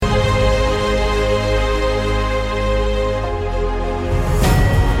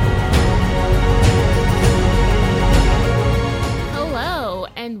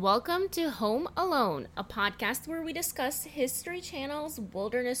welcome to Home Alone, a podcast where we discuss History Channel's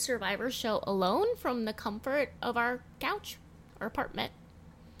Wilderness Survivor show alone from the comfort of our couch or apartment.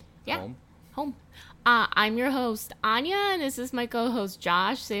 Yeah, home. I'm your host, Anya, and this is my co-host,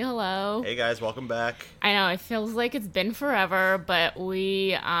 Josh. Say hello. Hey guys, welcome back. I know, it feels like it's been forever, but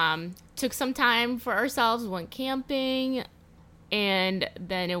we took some time for ourselves, went camping, and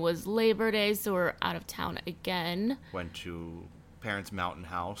then it was Labor Day, so we're out of town again. Went to parents' mountain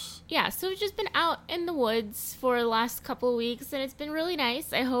house. Yeah, so we've just been out in the woods for the last couple of weeks, and it's been really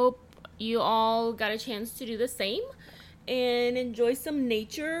nice. I hope you all got a chance to do the same and enjoy some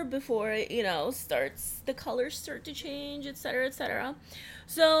nature before it, the colors start to change, etc., etc.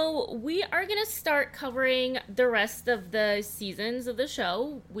 So we are going to start covering the rest of the seasons of the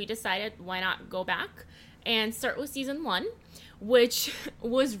show. We decided why not go back and start with season 1, which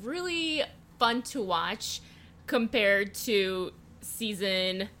was really fun to watch compared to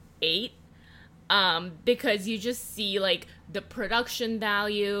season 8, because you just see like the production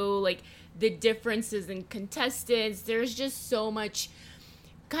value, like the differences in contestants. There's just so much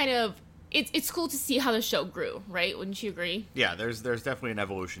kind of it's cool to see how the show grew, right? Wouldn't you agree? Yeah, there's definitely an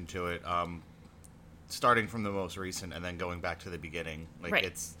evolution to it, starting from the most recent and then going back to the beginning. Like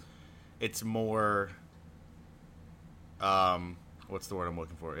right. It's more what's the word I'm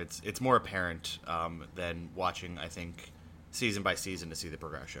looking for? It's more apparent than watching, I think, season by season to see the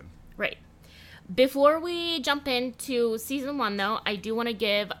progression. Right. Before we jump into season 1, though, I do want to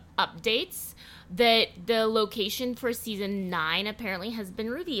give updates that the location for season 9 apparently has been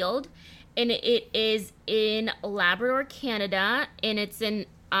revealed, and it is in Labrador, Canada, and it's in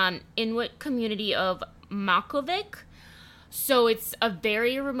Inuit community of Maklovik. So it's a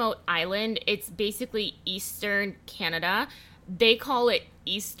very remote island. It's basically eastern Canada. They call it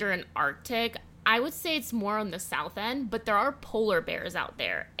Eastern Arctic. I would say it's more on the south end, but there are polar bears out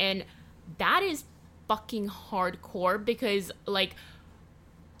there, and that is fucking hardcore because, like,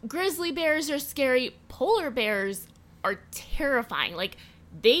 grizzly bears are scary. Polar bears are terrifying. Like,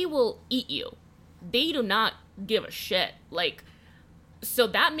 they will eat you. They do not give a shit. Like, so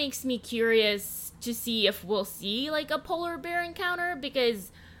that makes me curious to see if we'll see, like, a polar bear encounter,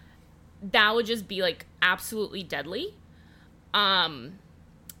 because that would just be, like, absolutely deadly.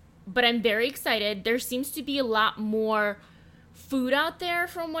 But I'm very excited. There seems to be a lot more food out there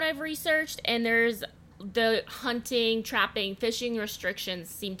from what I've researched, and there's the hunting, trapping, fishing restrictions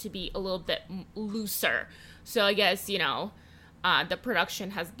seem to be a little bit looser. So I guess, the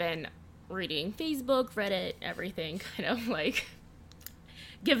production has been reading Facebook, Reddit, everything, kind of like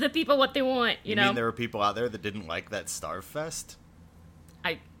give the people what they want, you know? mean there were people out there that didn't like that Starve Fest?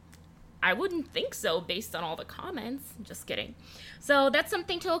 I wouldn't think so based on all the comments. Just kidding. So that's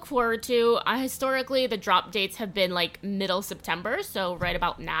something to look forward to. Historically, the drop dates have been like middle September, so right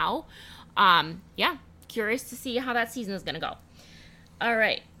about now. Yeah, curious to see how that season is going to go. All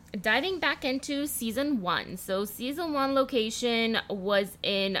right, diving back into season 1. So season 1 location was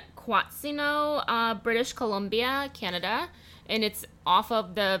in Quatsino, British Columbia, Canada, and it's off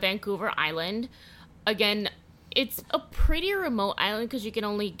of the Vancouver Island. Again, it's a pretty remote island because you can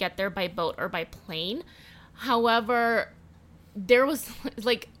only get there by boat or by plane. However, there was,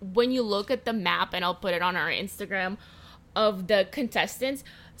 like, when you look at the map, and I'll put it on our Instagram, of the contestants,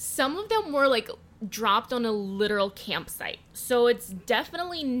 some of them were, like, dropped on a literal campsite. So it's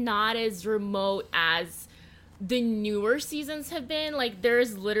definitely not as remote as the newer seasons have been. Like,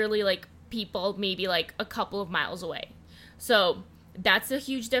 there's literally, like, people maybe, like, a couple of miles away. So that's a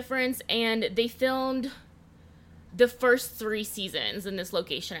huge difference, and they filmed the first 3 seasons in this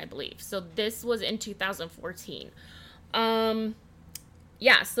location, I believe. So this was in 2014.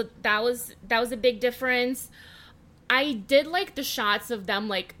 Yeah, so that was a big difference. I did like the shots of them,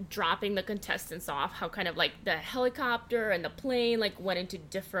 like, dropping the contestants off, how kind of, like, the helicopter and the plane, like,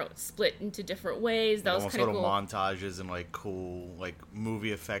 split into different ways. That was kind of cool. Almost little montages and, like, cool, like,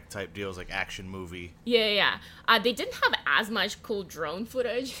 movie effect type deals, like action movie. Yeah. They didn't have as much cool drone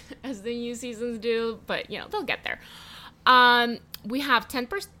footage as the new seasons do, but, they'll get there. We have 10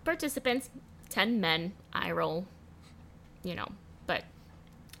 participants, 10 men. I roll, but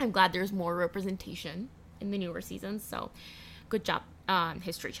I'm glad there's more representation in the newer seasons, so good job,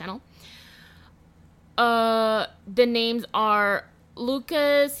 History Channel. The names are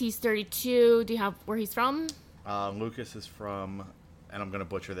Lucas, he's 32. Do you have where he's from? Lucas is from, and I'm going to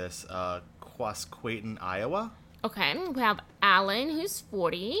butcher this, Quasqueton, Iowa. Okay, we have Alan, who's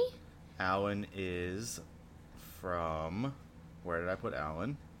 40. Alan is from, where did I put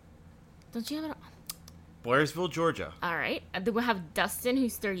Alan? Don't you have it? Blairsville, Georgia. All right. Then we have Dustin,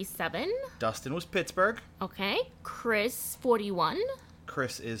 who's 37. Dustin was Pittsburgh. Okay. Chris, 41.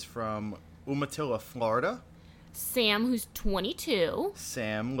 Chris is from Umatilla, Florida. Sam, who's 22.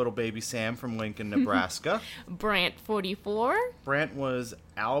 Sam, little baby Sam from Lincoln, Nebraska. Brant, 44. Brant was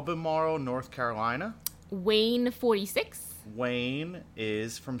Albemarle, North Carolina. Wayne, 46. Wayne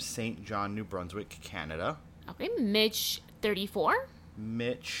is from St. John, New Brunswick, Canada. Okay, Mitch, 34.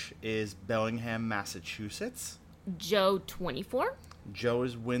 Mitch is Bellingham, Massachusetts. Joe, 24. Joe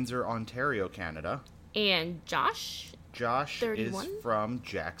is Windsor, Ontario, Canada. And Josh? Josh 31? is from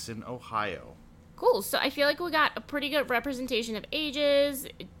Jackson, Ohio. Cool. So I feel like we got a pretty good representation of ages,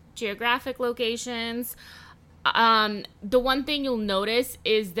 geographic locations. The one thing you'll notice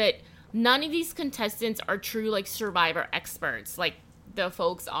is that none of these contestants are true, like, Survivor experts, like the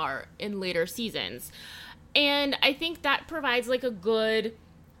folks are in later seasons. And I think that provides, like,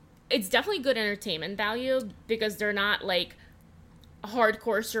 it's definitely good entertainment value because they're not, like,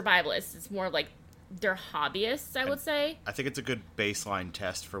 hardcore survivalists. It's more like they're hobbyists, I would say. I think it's a good baseline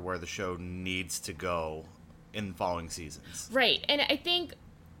test for where the show needs to go in following seasons. Right. And I think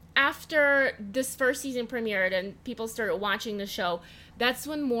after this first season premiered and people started watching the show, that's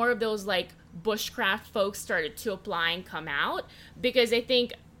when more of those, like, bushcraft folks started to apply and come out. Because I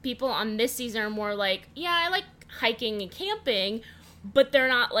think people on this season are more like, yeah, I like hiking and camping, but they're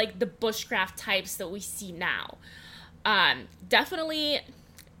not, like, the bushcraft types that we see now. Definitely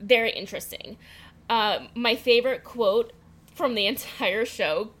very interesting. My favorite quote from the entire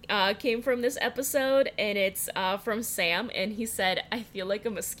show came from this episode, and it's from Sam, and he said, "I feel like a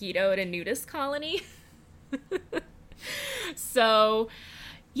mosquito at a nudist colony." So,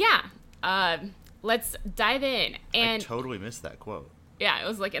 yeah, let's dive in. And I totally missed that quote. yeah, it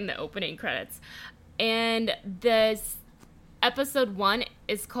was like in the opening credits. And this episode 1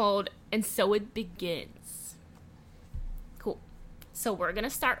 is called "And So It Begins." Cool. So we're going to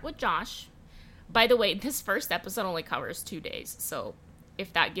start with Josh. By the way, this first episode only covers 2 days, so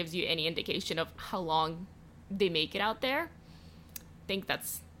if that gives you any indication of how long they make it out there, I think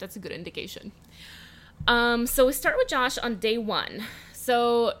that's a good indication. So we start with Josh on day 1.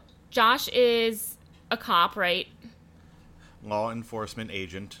 So Josh is a cop, right? Law enforcement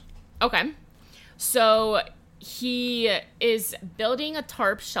agent. Okay. So he is building a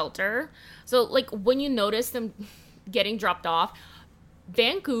tarp shelter. So, like, when you notice them getting dropped off,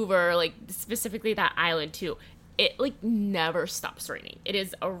 Vancouver, like, specifically that island too, it, like, never stops raining. It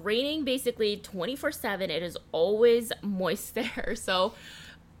is raining basically 24/7. It is always moist there. So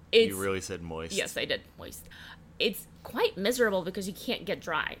it's... You really said moist. Yes, I did. Moist. It's quite miserable because you can't get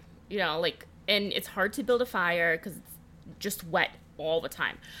dry, you know, like, and it's hard to build a fire because it's just wet all the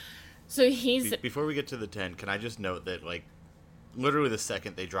time. So he's... Before we get to the 10, can I just note that, like, literally the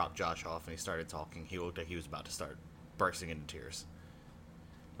second they dropped Josh off and he started talking, he looked like he was about to start bursting into tears.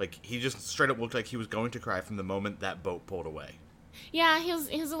 Like, he just straight up looked like he was going to cry from the moment that boat pulled away. Yeah, he was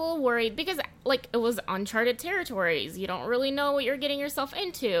a little worried because, like, it was uncharted territories. You don't really know what you're getting yourself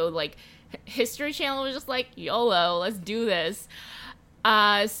into. Like, History Channel was just like, YOLO, let's do this.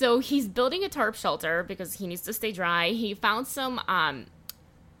 So he's building a tarp shelter because he needs to stay dry. He found some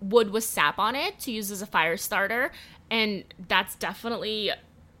wood with sap on it to use as a fire starter, and that's definitely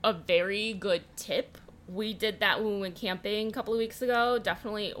a very good tip. We did that when we went camping a couple of weeks ago.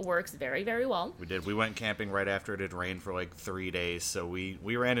 Definitely works very, very well. We did. We went camping right after it had rained for like 3 days, so we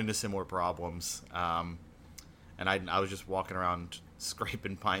ran into similar problems. And I was just walking around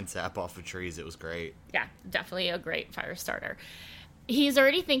scraping pine sap off of trees. It was great. Yeah, definitely a great fire starter. He's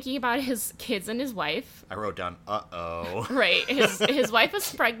already thinking about his kids and his wife. I wrote down, uh-oh. Right. His wife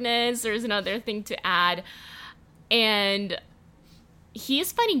is pregnant. So there's another thing to add. And he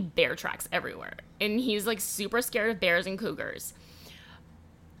is finding bear tracks everywhere. And he's, like, super scared of bears and cougars.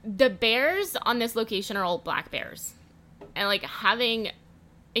 The bears on this location are all black bears. And, like, having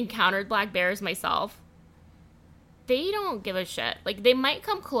encountered black bears myself, they don't give a shit. Like, they might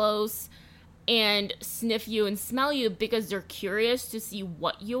come close and sniff you and smell you because they're curious to see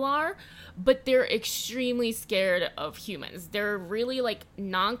what you are, but they're extremely scared of humans. They're really, like,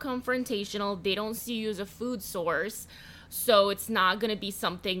 non-confrontational. They don't see you as a food source, so it's not gonna be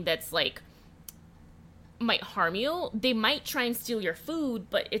something that's, like, might harm you. They might try and steal your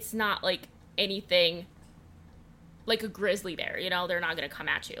food, but it's not, like, anything like a grizzly bear, you know? They're not gonna come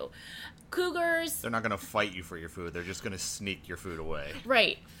at you. Cougars... They're not gonna fight you for your food. They're just gonna sneak your food away.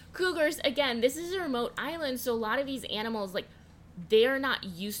 Right. Cougars, again, this is a remote island, so a lot of these animals, like, they're not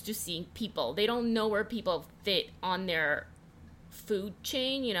used to seeing people. They don't know where people fit on their food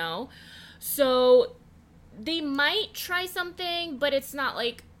chain, you know? So they might try something, but it's not,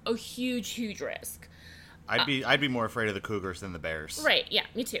 like, a huge, huge risk. I'd be more afraid of the cougars than the bears. Right, yeah,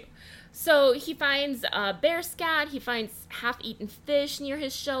 me too. So he finds a bear scat, he finds half-eaten fish near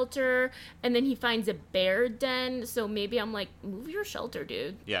his shelter, and then he finds a bear den. So maybe I'm like, move your shelter,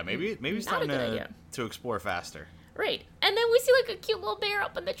 dude. Yeah, maybe it's Not a time good idea. to explore faster. Right. And then we see like a cute little bear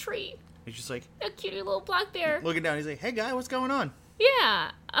up in the tree. He's just like A cutie little black bear. looking down. He's like, "Hey, guy, what's going on?"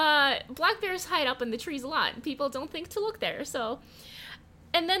 Yeah. Black bears hide up in the trees a lot. People don't think to look there, so.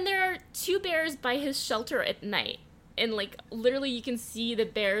 And then there are two bears by his shelter at night. And, like, literally you can see the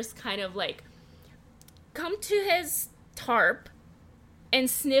bears kind of, like, come to his tarp and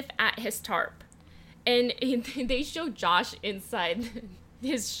sniff at his tarp. And they show Josh inside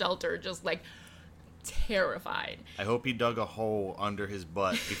his shelter just, like, terrified. I hope he dug a hole under his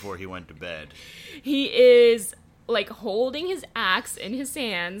butt before he went to bed. He is, like, holding his axe in his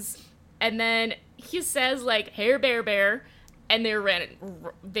hands. And then he says, like, "Hey, bear," and they ran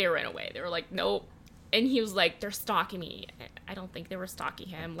away. They were like, "Nope." And he was like, "They're stalking me." I don't think they were stalking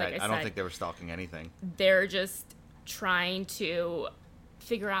him. Like I said, I don't think they were stalking anything. they're just trying to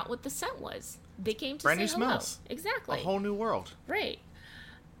figure out what the scent was. They came to Brand say new hello. smells. Exactly. A whole new world. Right.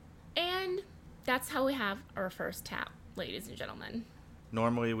 And that's how we have our first tap, ladies and gentlemen.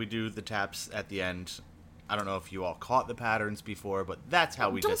 Normally we do the taps at the end. I don't know if you all caught the patterns before, but that's how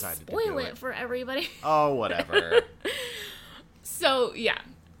we Don't decided to spoil do it for everybody. Oh, whatever. So yeah,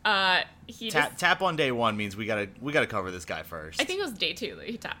 he just. Tap on day one means we gotta cover this guy first. I think it was day 2 that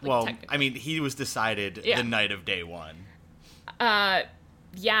he tapped. Like, Well, technically. I mean, he was decided Yeah. the night of day one.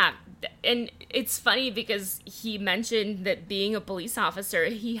 Yeah, and it's funny because he mentioned that being a police officer,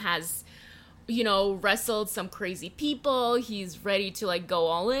 he has, wrestled some crazy people. He's ready to, like, go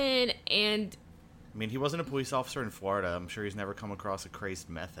all in, and I mean, he wasn't a police officer in Florida. I'm sure he's never come across a crazed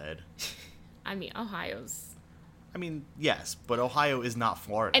meth head. I mean, Ohio's. I mean, yes, but Ohio is not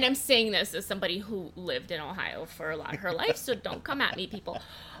Florida. And I'm saying this as somebody who lived in Ohio for a lot of her life, so don't come at me, people.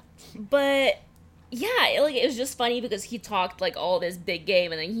 But yeah, like, it was just funny because he talked like all this big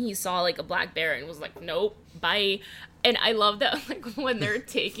game, and then he saw like a black bear and was like, "Nope, bye." And I love that, like, when they're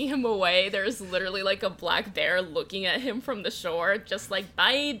taking him away, there's literally like a black bear looking at him from the shore, just like,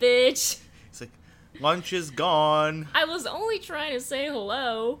 "Bye, bitch." It's like, lunch is gone. I was only trying to say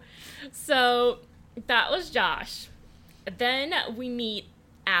hello. So that was Josh. Then we meet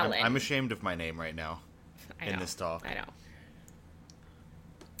Alan. I'm ashamed of my name right now I in know, this talk. I know.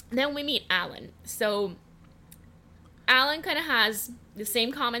 Then we meet Alan. So Alan kind of has the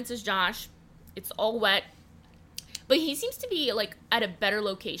same comments as Josh. It's all wet. But he seems to be, like, at a better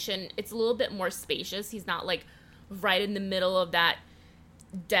location. It's a little bit more spacious. He's not, like, right in the middle of that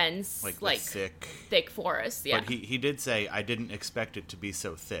dense, like thick forest. Yeah. But he did say, "I didn't expect it to be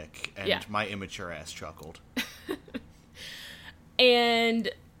so thick," and Yeah. my immature ass chuckled. And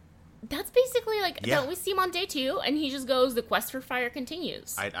that's basically, like, Yeah. that we see him on day 2, and he just goes, "The quest for fire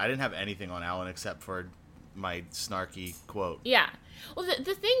continues." I didn't have anything on Alan except for my snarky quote. Yeah. Well,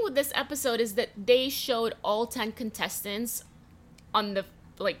 the thing with this episode is that they showed all 10 contestants on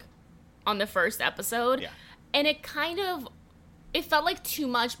the first episode. Yeah. And it felt like too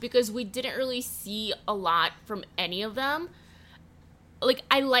much because we didn't really see a lot from any of them. Like,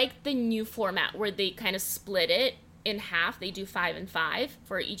 I like the new format where they kind of split it in half. They do 5 and 5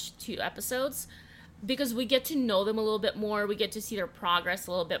 for each 2 episodes, because we get to know them a little bit more. We get to see their progress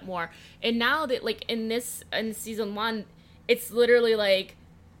a little bit more. And now that, like, in season 1, it's literally like,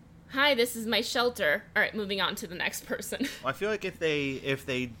 "Hi, this is my shelter. All right, moving on to the next person." Well, I feel like if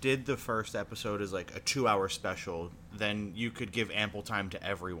they did the first episode as like a 2-hour special, then you could give ample time to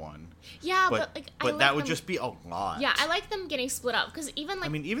everyone. Yeah, But like, that would just be a lot. Yeah, I like them getting split up because even like. I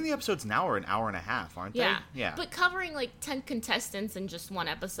mean, even the episodes now are an hour and a half, aren't Yeah. they? Yeah. But covering like 10 contestants in just one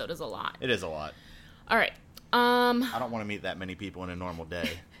episode is a lot. It is a lot. All right. I don't want to meet that many people in a normal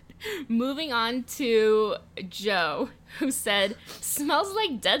day. Moving on to Joe, who said, "Smells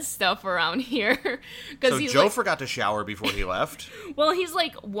like dead stuff around here." So he's Joe like, forgot to shower before he left. well, he's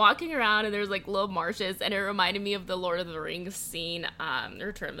like walking around and there's like little marshes, and it reminded me of the Lord of the Rings scene,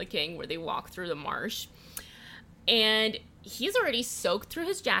 Return of the King, where they walk through the marsh. And he's already soaked through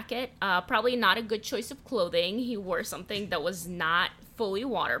his jacket. Probably not a good choice of clothing. He wore something that was not fully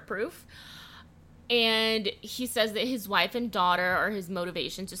waterproof. And he says that his wife and daughter are his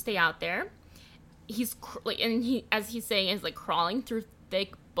motivation to stay out there. He's as he's saying, is like crawling through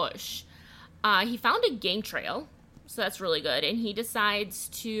thick bush. He found a game trail, so that's really good. And he decides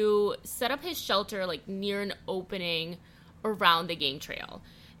to set up his shelter like near an opening around the game trail.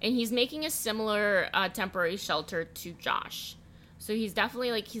 And he's making a similar temporary shelter to Josh. So he's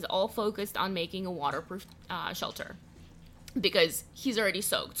definitely he's all focused on making a waterproof shelter because he's already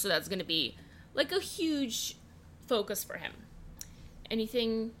soaked. So that's going to be like a huge focus for him.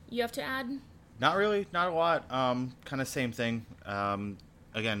 Anything you have to add? Not really, not a lot. Kind of same thing.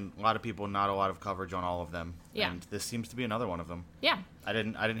 Again, a lot of people, not a lot of coverage on all of them. Yeah. And this seems to be another one of them. Yeah. I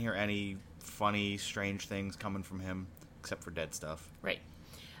didn't hear any funny, strange things coming from him, except for dead stuff. Right.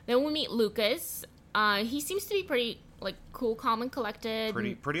 Then we meet Lucas. He seems to be pretty, like, cool, calm, and collected.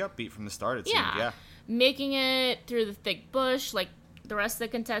 Pretty upbeat from the start, it seems. Yeah. Yeah. Making it through the thick bush, like the rest of the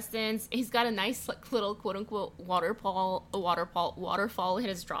contestants. He's got a nice, like, little quote-unquote waterfall in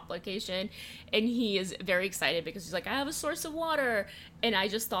his drop location. And he is very excited because he's like, I have a source of water. And I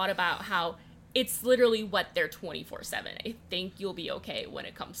just thought about how it's literally wet there 24/7. I think you'll be okay when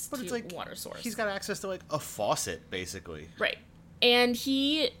it comes But to it's like, water source. he's got access to, like, a faucet, basically. Right. And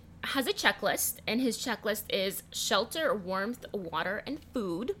he has a checklist, and his checklist is shelter, warmth, water, and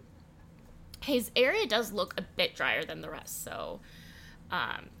food. His area does look a bit drier than the rest, so,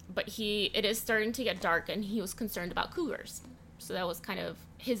 but it is starting to get dark, and he was concerned about cougars. So that was kind of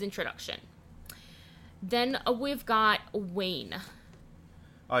his introduction. Then we've got Wayne.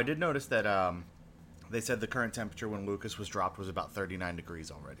 Oh, I did notice that they said the current temperature when Lucas was dropped was about 39 degrees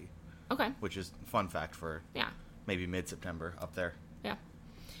already, Okay. which is a fun fact for Yeah. maybe mid-September up there. Yeah.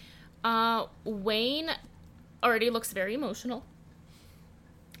 Wayne already looks very emotional.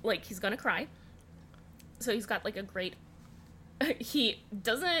 Like, he's gonna cry. So he's got, like, a great... he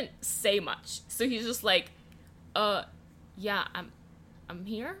doesn't say much. So he's just like, yeah, I'm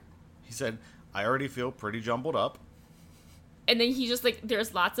here. He said, I already feel pretty jumbled up. And then he just, like,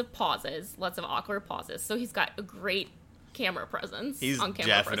 there's lots of pauses, lots of awkward pauses. So he's got a great camera presence. He's on-camera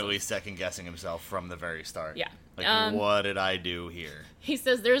definitely presence. second-guessing himself from the very start. Yeah. Like, what did I do here? He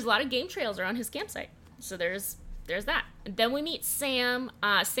says there's a lot of game trails around his campsite. So there's that. Then we meet Sam.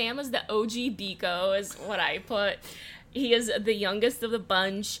 Sam is the OG Biko, is what I put. He is the youngest of the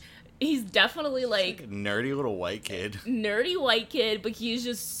bunch. He's definitely, like Nerdy little white kid. nerdy white kid, but he's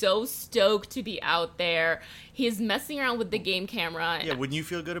just so stoked to be out there. He's messing around with the game camera. Yeah, wouldn't you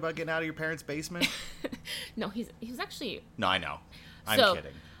feel good about getting out of your parents' basement? No, he was actually... No, I know. I'm So,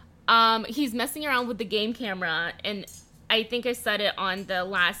 kidding. He's messing around with the game camera, and I think I said it on the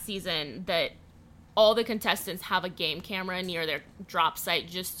last season that all the contestants have a game camera near their drop site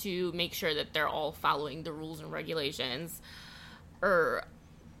just to make sure that they're all following the rules and regulations.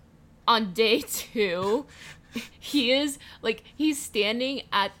 On day 2, he's standing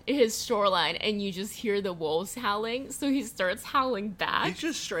at his shoreline, and you just hear the wolves howling, so he starts howling back. He's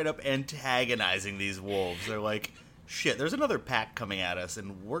just straight up antagonizing these wolves. They're like, shit, there's another pack coming at us,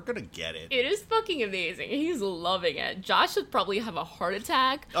 and we're gonna get it. It is fucking amazing. He's loving it. Josh should probably have a heart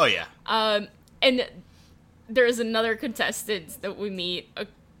attack. Oh, yeah. And there's another contestant that we meet a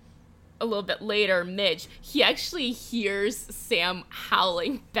little bit later, Mitch. He actually hears Sam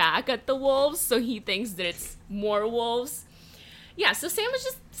howling back at the wolves, so he thinks that it's more wolves. Yeah, so Sam's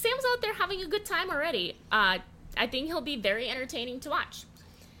out there having a good time already. I think he'll be very entertaining to watch.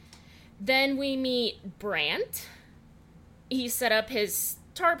 Then we meet Brant. He set up his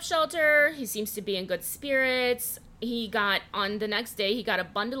tarp shelter. He seems to be in good spirits. On the next day, he got a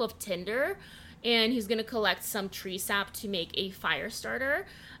bundle of tinder, and he's going to collect some tree sap to make a fire starter.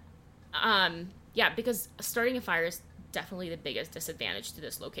 Because starting a fire is definitely the biggest disadvantage to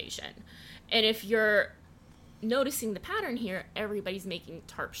this location. And if you're noticing the pattern here, everybody's making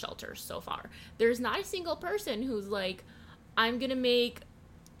tarp shelters so far. There's not a single person who's like, I'm going to make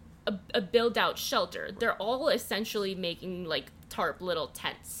a build-out shelter. They're all essentially making, like, tarp little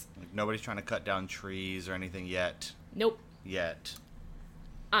tents. Like, nobody's trying to cut down trees or anything yet. Nope. Yet.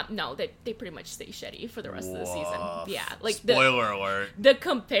 No, they pretty much stay shady for the rest of the season. Woof. Yeah, like Spoiler alert. the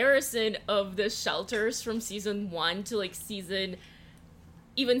comparison of the shelters from season 1 to like season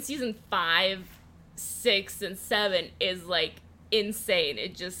 5, 6, and 7 is like insane.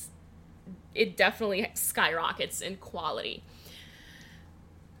 It definitely skyrockets in quality.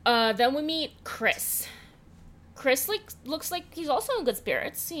 Then we meet Chris. Chris looks like he's also in good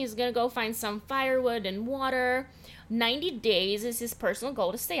spirits. He's gonna go find some firewood and water. 90 days is his personal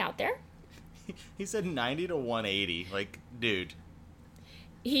goal to stay out there. He said 90 to 180. Like, dude.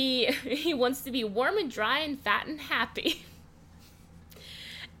 He wants to be warm and dry and fat and happy.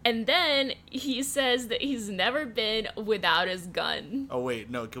 And then he says that he's never been without his gun. Oh, wait,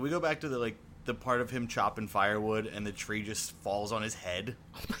 no. Can we go back to the part of him chopping firewood and the tree just falls on his head?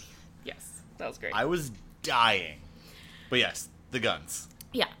 Yes, that was great. I was dying. But yes, the guns.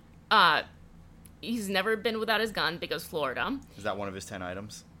 Yeah. He's never been without his gun because Florida. Is that one of his 10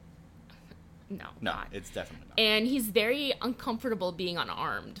 items? No. No, not. it's definitely not. And he's very uncomfortable being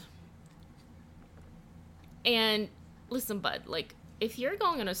unarmed. And listen, bud, like, if you're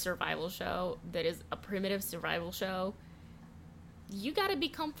going on a survival show that is a primitive survival show, you got to be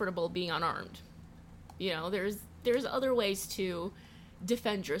comfortable being unarmed. You know, there's other ways to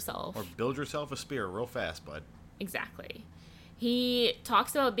defend yourself. Or build yourself a spear real fast, bud. Exactly. He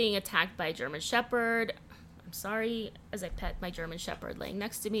talks about being attacked by a German Shepherd. I'm sorry, as I pet my German Shepherd laying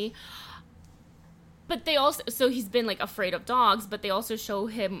next to me. But they also, so he's been, like, afraid of dogs, but they also show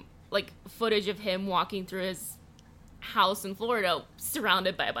him, like, footage of him walking through his house in Florida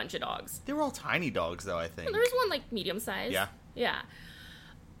surrounded by a bunch of dogs. They were all tiny dogs, though, I think. There's one, like, medium size. Yeah. Yeah.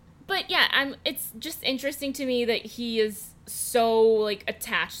 But, yeah, it's just interesting to me that he is so, like,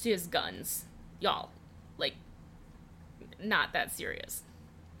 attached to his guns. Y'all. Like, not that serious.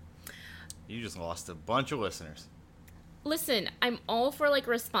 You just lost a bunch of listeners. Listen, I'm all for, like,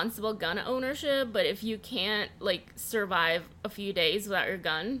 responsible gun ownership, but if you can't, like, survive a few days without your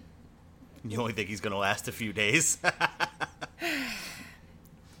gun... You only think he's going to last a few days?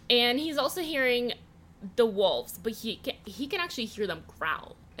 And he's also hearing the wolves, but he can actually hear them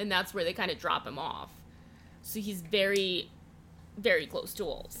growl, and that's where they kind of drop him off. So he's very, very close to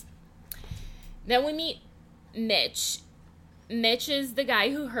wolves. Then we meet Mitch. Mitch is the guy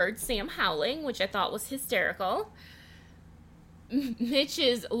who heard Sam howling, which I thought was hysterical. Mitch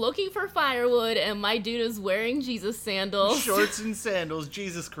is looking for firewood, and my dude is wearing Jesus sandals. Shorts and sandals,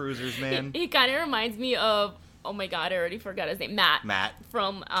 Jesus cruisers, man. He kind of reminds me of, oh my god, I already forgot his name, Matt.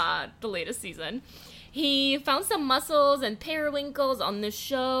 From the latest season. He found some mussels and periwinkles on the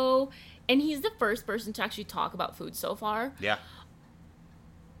show, and he's the first person to actually talk about food so far. Yeah.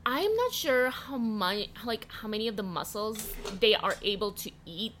 I'm not sure how many of the mussels they are able to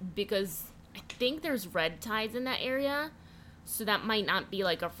eat, because I think there's red tides in that area. So that might not be,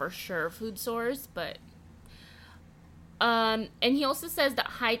 like, a for sure food source, but... and he also says that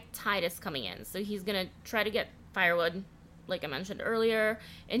high tide is coming in, so he's gonna try to get firewood, like I mentioned earlier,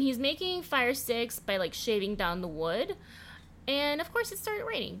 and he's making fire sticks by, like, shaving down the wood, and, of course, it started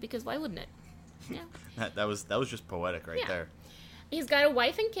raining, because why wouldn't it? Yeah. that was just poetic right there. He's got a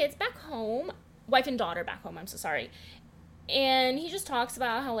wife and kids back home, wife and daughter back home, I'm so sorry, and he just talks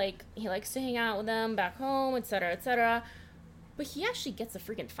about how, like, he likes to hang out with them back home, etc., etc., but he actually gets a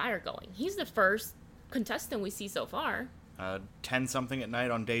freaking fire going. He's the first contestant we see so far. 10-something at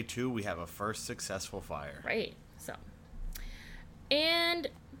night on day 2, we have a first successful fire. Right. So. And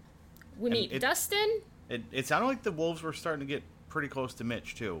we meet Dustin. It sounded like the wolves were starting to get pretty close to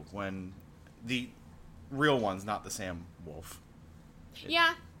Mitch, too, when the real one's not the Sam wolf.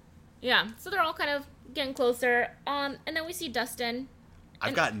 Yeah. Yeah. So they're all kind of getting closer. And then we see Dustin.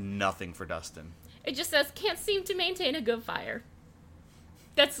 I've got nothing for Dustin. It just says, can't seem to maintain a good fire.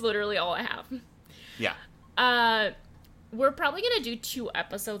 That's literally all I have. Yeah. We're probably going to do 2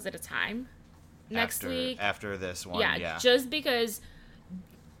 episodes at a time next week. After this one, yeah. Just because,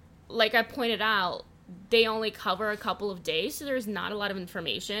 like I pointed out, they only cover a couple of days, so there's not a lot of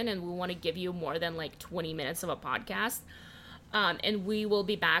information, and we want to give you more than, like, 20 minutes of a podcast. And we will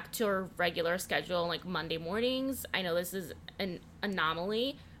be back to our regular schedule, like, Monday mornings. I know this is an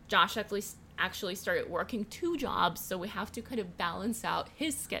anomaly. Josh actually started working 2 jobs, so we have to kind of balance out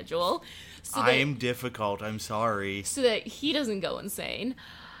his schedule. So I am difficult, I'm sorry. So that he doesn't go insane.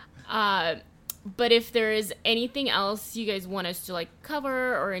 But if there is anything else you guys want us to, like,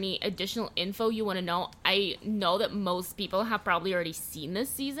 cover, or any additional info you want to know, I know that most people have probably already seen this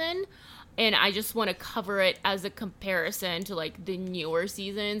season, and I just want to cover it as a comparison to, like, the newer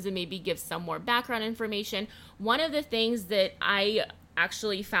seasons and maybe give some more background information. One of the things that I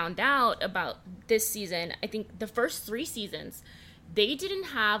actually found out about this season, I think the first 3 seasons, they didn't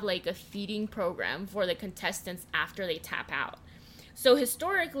have, like, a feeding program for the contestants after they tap out. So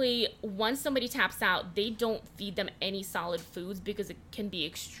historically, once somebody taps out, they don't feed them any solid foods, because it can be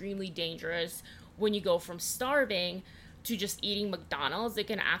extremely dangerous when you go from starving to just eating McDonald's. It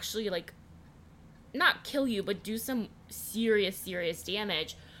can actually, like, not kill you, but do some serious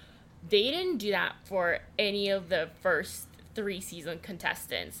damage. They didn't do that for any of the first 3 season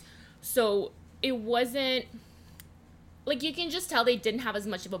contestants. So it wasn't, like, you can just tell they didn't have as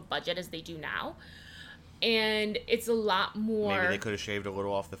much of a budget as they do now. And it's a lot more... Maybe they could have shaved a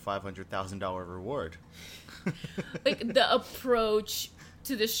little off the $500,000 reward. Like, the approach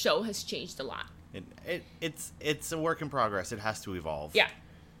to the show has changed a lot. It's a work in progress. It has to evolve. Yeah.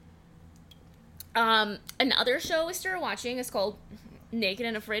 Another show we started watching is called Naked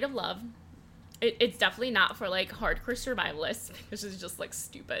and Afraid of Love. It's definitely not for, like, hardcore survivalists. This is just, like,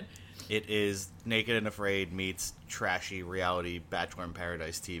 stupid. It is Naked and Afraid meets trashy reality Bachelor in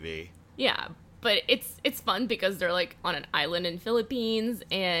Paradise TV. Yeah, but it's fun because they're, like, on an island in Philippines,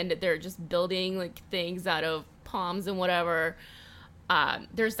 and they're just building, like, things out of palms and whatever.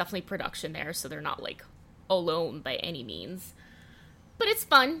 There's definitely production there, so they're not like alone by any means. But it's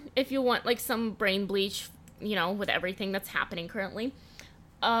fun if you want like some brain bleach, with everything that's happening currently.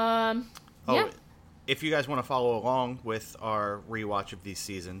 Yeah. If you guys want to follow along with our rewatch of these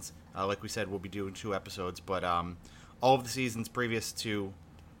seasons, like we said, we'll be doing 2 episodes, but all of the seasons previous to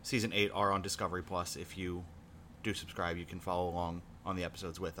season 8 are on Discovery Plus. If you do subscribe, you can follow along on the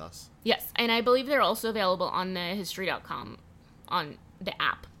episodes with us. Yes, and I believe they're also available on the history.com on the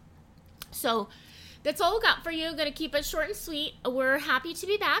app. So that's all we got for you. Gonna keep it short and sweet. We're happy to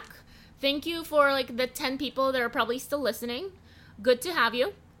be back. Thank you for like the 10 people that are probably still listening. Good to have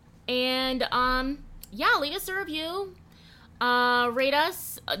you. And leave us a review. Rate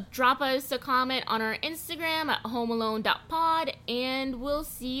us, drop us a comment on our Instagram at homealone.pod, and we'll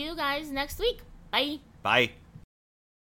see you guys next week. Bye. Bye.